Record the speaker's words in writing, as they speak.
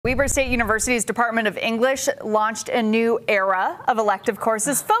Weber State University's Department of English launched a new era of elective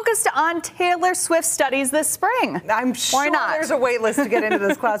courses focused on Taylor Swift studies this spring. I'm sure there's a wait list to get into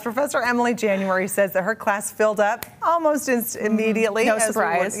this class. Professor Emily January says that her class filled up almost immediately. No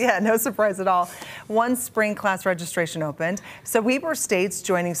surprise. Yeah, no surprise at all. One spring class registration opened. So Weber State's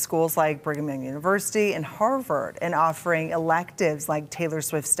joining schools like Brigham Young University and Harvard and offering electives like Taylor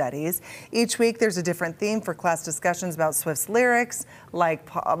Swift studies. Each week there's a different theme for class discussions about Swift's lyrics, like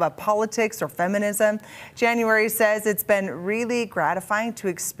about politics or feminism. January says it's been really gratifying to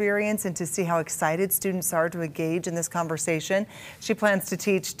experience and to see how excited students are to engage in this conversation. She plans to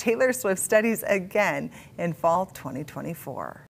teach Taylor Swift studies again in fall 2024.